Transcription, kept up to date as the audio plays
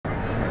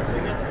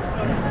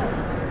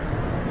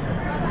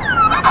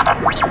Hey,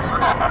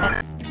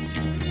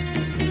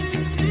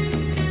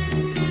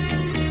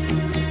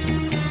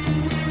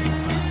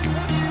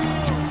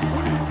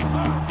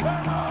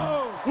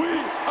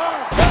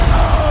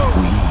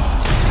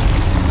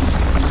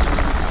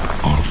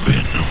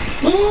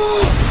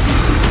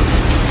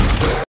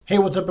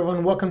 what's up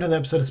everyone? Welcome to the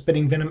episode of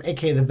Spitting Venom,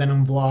 aka the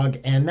Venom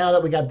vlog. And now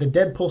that we got the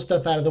Deadpool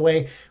stuff out of the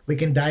way, we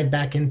can dive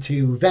back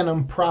into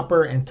Venom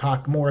proper and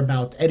talk more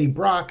about Eddie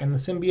Brock and the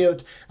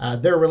symbiote,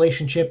 their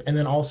relationship, and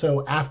then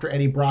also after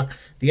Eddie Brock,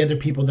 the other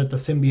people that the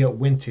symbiote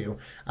went to.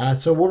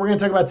 So what we're going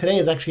to talk about today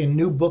is actually a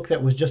new book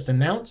that was just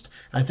announced.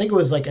 I think it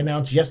was like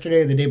announced yesterday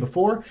or the day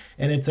before,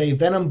 and it's a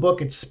Venom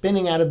book. It's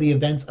spinning out of the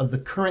events of the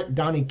current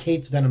Donny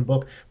Cates Venom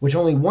book, which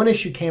only one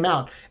issue came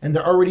out, and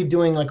they're already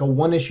doing like a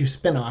one-issue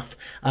spin-off.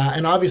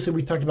 And obviously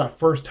we talked about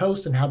First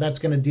Host and how that's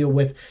going to deal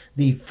with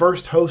the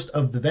first host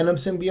of the Venom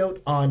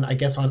symbiote on, I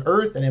guess, on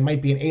Earth, and it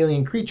might be an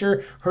alien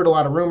creature. Heard a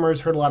lot of rumors,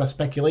 heard a lot of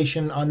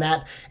speculation on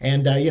that,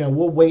 and you know,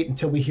 we'll wait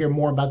until we hear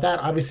more about that.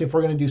 Obviously, if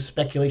we're going to do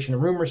speculation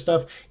and rumor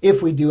stuff,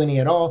 if we do any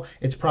at all,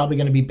 it's probably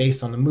going to be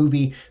based on the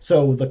movie.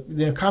 So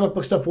the comic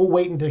book stuff, we'll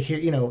wait until hear,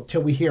 you know,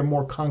 till we hear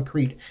more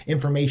concrete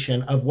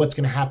information of what's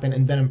going to happen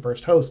in Venom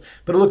First Host.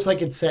 But it looks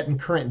like it's set in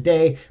current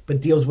day,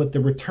 but deals with the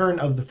return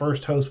of the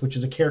First Host, which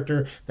is a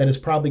character that is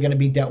probably going to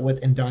be dealt with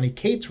in Donny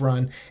Cates'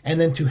 run. And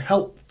then to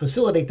help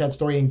facilitate that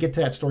story and get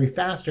to that story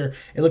faster,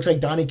 it looks like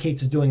Donny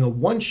Cates is doing a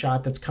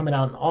one-shot that's coming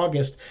out in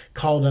August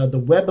called The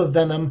Web of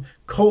Venom,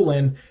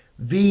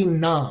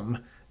 Venom.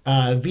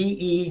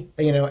 V-E,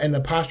 you know, and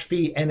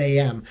apostrophe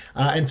N-A-M.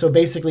 And so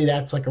basically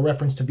that's like a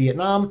reference to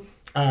Vietnam.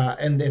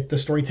 And the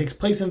story takes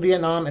place in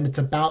Vietnam, and it's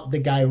about the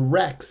guy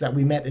Rex that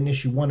we met in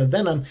issue 1 of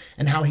Venom,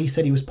 and how he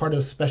said he was part of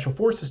the Special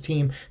Forces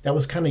team that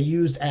was kind of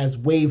used as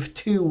wave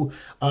 2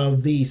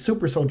 of the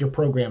super soldier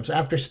program. So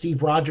after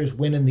Steve Rogers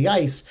went in the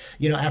ice,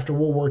 you know, after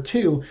World War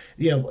II,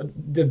 you know,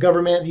 the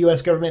government, the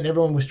U.S. government,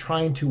 everyone was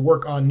trying to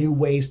work on new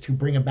ways to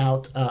bring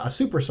about a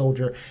super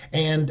soldier.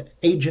 And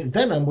Agent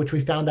Venom, which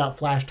we found out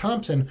Flash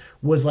Thompson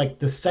was like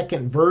the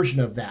second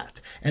version of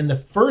that. And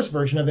the first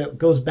version of it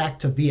goes back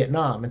to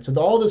Vietnam. And so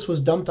all this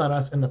was dumped on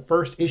us in the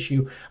first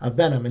issue of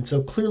Venom. And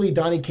so clearly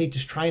Donny Cates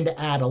is trying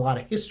to add a lot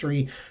of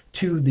history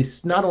to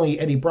this, not only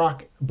Eddie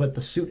Brock, but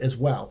the suit as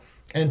well.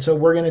 And so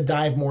we're going to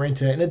dive more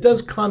into it. And it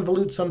does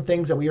convolute some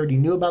things that we already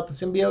knew about the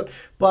symbiote,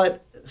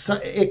 but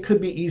it could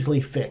be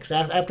easily fixed.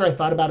 After I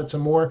thought about it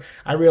some more,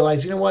 I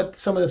realized, you know what,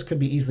 some of this could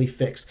be easily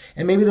fixed.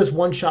 And maybe this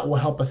one shot will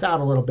help us out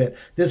a little bit.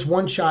 This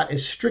one shot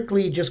is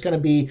strictly just going to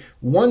be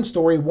one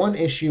story, one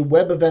issue,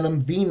 Web of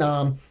Venom,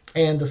 Venom,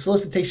 and the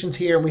solicitations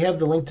here, and we have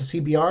the link to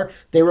CBR.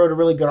 They wrote a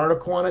really good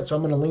article on it, so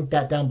I'm going to link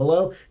that down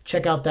below.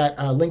 Check out that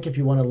link if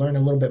you want to learn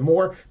a little bit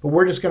more. But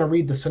we're just going to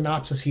read the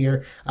synopsis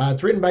here.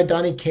 It's written by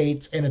Donny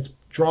Cates, and it's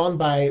drawn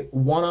by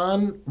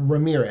Juan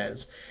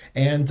Ramirez.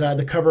 And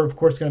the cover, of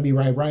course, is going to be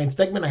by Ryan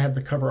Stegman. I have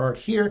the cover art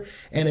here,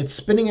 and it's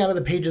spinning out of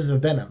the pages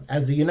of Venom.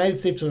 As the United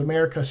States of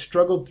America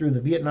struggled through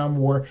the Vietnam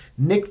War,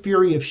 Nick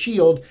Fury of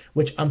S.H.I.E.L.D.,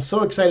 which I'm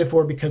so excited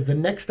for because the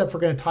next stuff we're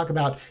going to talk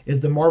about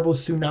is the Marvel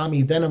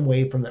Tsunami Venom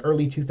wave from the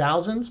early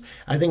 2000s.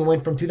 I think it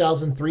went from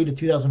 2003 to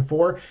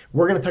 2004.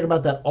 We're going to talk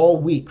about that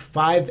all week,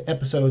 5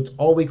 episodes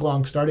all week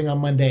long, starting on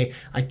Monday.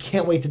 I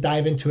can't wait to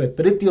dive into it,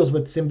 but it deals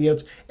with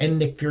symbiotes and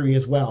Nick Fury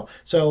as well.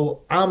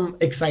 So I'm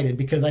excited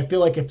because I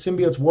feel like if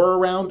symbiotes were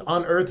around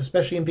on Earth,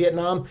 especially in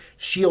Vietnam,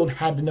 S.H.I.E.L.D.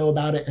 had to know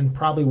about it and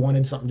probably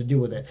wanted something to do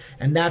with it.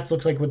 And that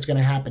looks like what's going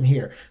to happen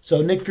here.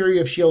 So Nick Fury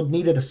of S.H.I.E.L.D.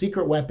 needed a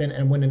secret weapon,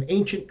 and when an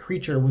ancient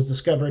creature was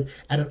discovered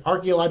at an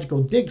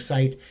archaeological dig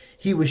site,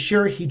 he was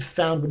sure he'd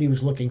found what he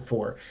was looking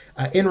for.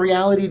 In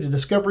reality, the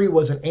discovery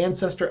was an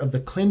ancestor of the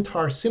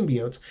Clintar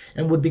symbiotes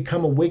and would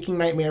become a waking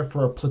nightmare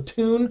for a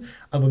platoon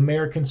of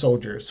American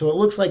soldiers. So it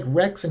looks like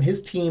Rex and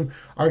his team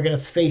are going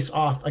to face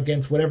off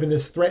against whatever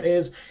this threat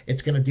is.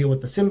 It's going to deal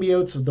with the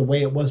symbiotes the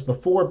way it was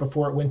before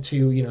it went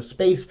to, you know,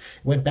 space,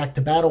 went back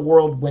to Battle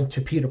World, went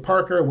to Peter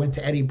Parker, went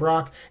to Eddie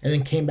Brock, and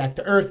then came back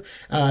to Earth.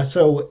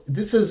 So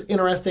this is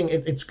interesting.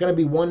 It's going to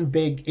be one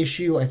big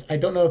issue. I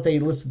don't know if they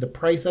listed the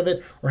price of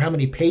it or how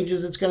many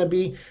pages it's going to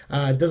be.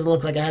 It doesn't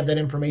look like I have that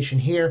information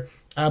here.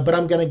 But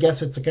I'm going to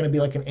guess it's going to be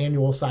like an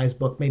annual size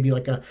book, maybe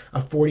like a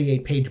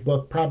 48-page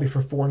book, probably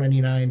for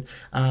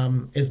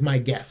 $4.99 is my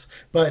guess.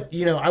 But,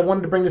 you know, I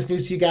wanted to bring this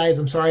news to you guys.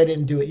 I'm sorry I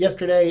didn't do it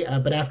yesterday,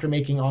 but after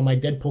making all my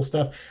Deadpool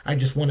stuff, I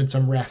just wanted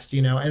some rest,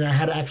 you know, and I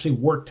had to actually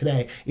work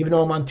today. Even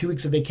though I'm on 2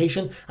 weeks of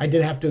vacation, I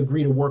did have to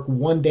agree to work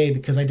one day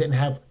because I didn't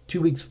have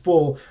 2 weeks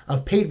full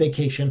of paid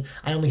vacation.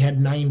 I only had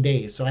 9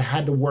 days, so I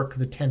had to work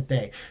the 10th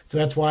day. So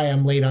that's why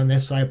I'm late on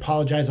this. So I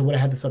apologize. I would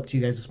have had this up to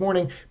you guys this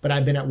morning, but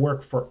I've been at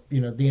work for,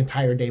 you know, the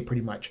entire day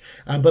pretty much.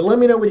 But let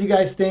me know what you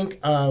guys think.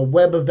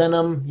 Web of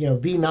Venom, you know,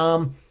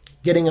 Venom.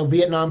 getting a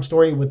Vietnam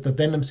story with the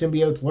Venom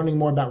symbiotes, learning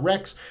more about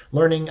Rex,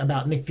 learning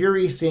about Nick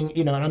Fury, seeing,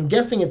 you know, and I'm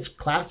guessing it's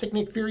classic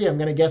Nick Fury. I'm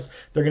going to guess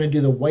they're going to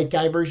do the white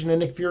guy version of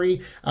Nick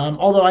Fury.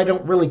 Although I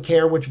don't really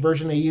care which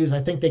version they use.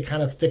 I think they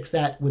kind of fixed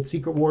that with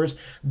Secret Wars,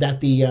 that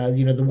the,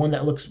 you know, the one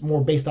that looks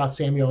more based off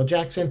Samuel L.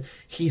 Jackson,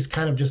 he's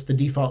kind of just the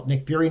default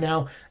Nick Fury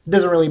now. It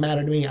doesn't really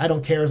matter to me. I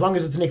don't care. As long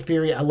as it's Nick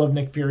Fury, I love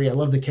Nick Fury. I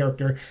love the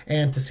character.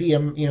 And to see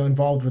him,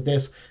 involved with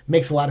this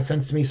makes a lot of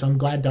sense to me. So I'm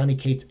glad Donny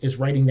Cates is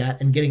writing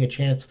that and getting a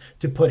chance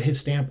to put his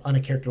stamp on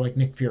a character like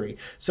Nick Fury.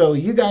 So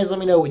you guys let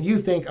me know what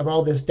you think of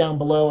all this down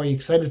below. Are you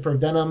excited for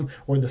Venom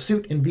or the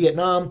suit in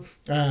Vietnam?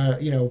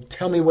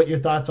 Tell me what your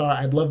thoughts are.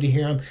 I'd love to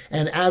hear them.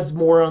 And as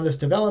more on this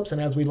develops and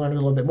as we learn a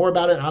little bit more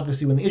about it,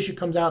 obviously when the issue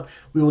comes out,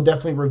 we will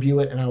definitely review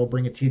it and I will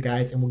bring it to you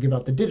guys and we'll give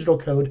out the digital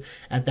code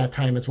at that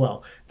time as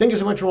well. Thank you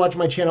so much for watching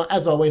my channel.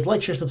 As always,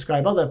 like, share,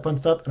 subscribe, all that fun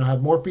stuff, and I'll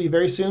have more for you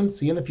very soon.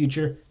 See you in the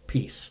future.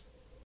 Peace.